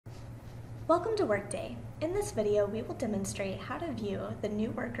Welcome to Workday. In this video, we will demonstrate how to view the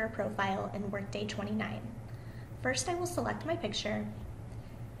new worker profile in Workday 29. First, I will select my picture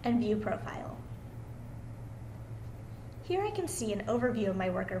and view profile. Here I can see an overview of my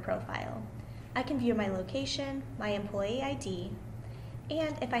worker profile. I can view my location, my employee ID,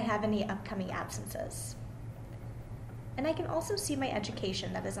 and if I have any upcoming absences. And I can also see my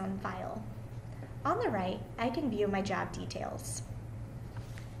education that is on file. On the right, I can view my job details.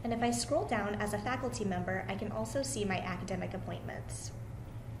 And if I scroll down as a faculty member, I can also see my academic appointments.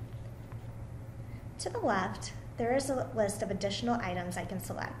 To the left, there is a list of additional items I can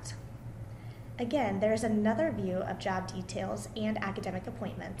select. Again, there is another view of job details and academic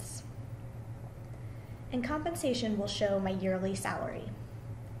appointments. And compensation will show my yearly salary.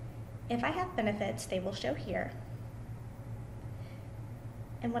 If I have benefits, they will show here.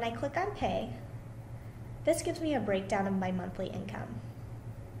 And when I click on Pay, this gives me a breakdown of my monthly income.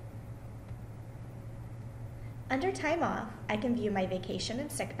 Under Time Off, I can view my vacation and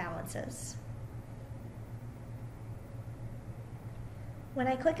sick balances. When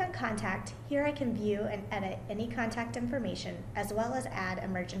I click on Contact, here I can view and edit any contact information as well as add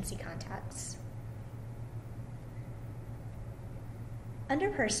emergency contacts. Under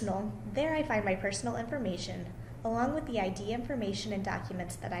Personal, there I find my personal information along with the ID information and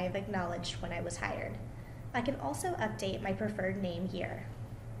documents that I have acknowledged when I was hired. I can also update my preferred name here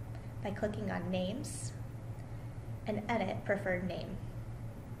by clicking on Names and Edit Preferred Name.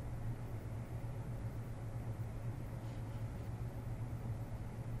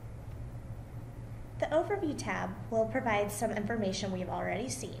 The Overview tab will provide some information we've already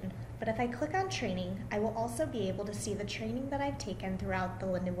seen, but if I click on Training, I will also be able to see the training that I've taken throughout the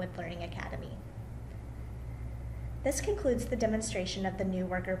Lindenwood Learning Academy. This concludes the demonstration of the new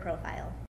worker profile.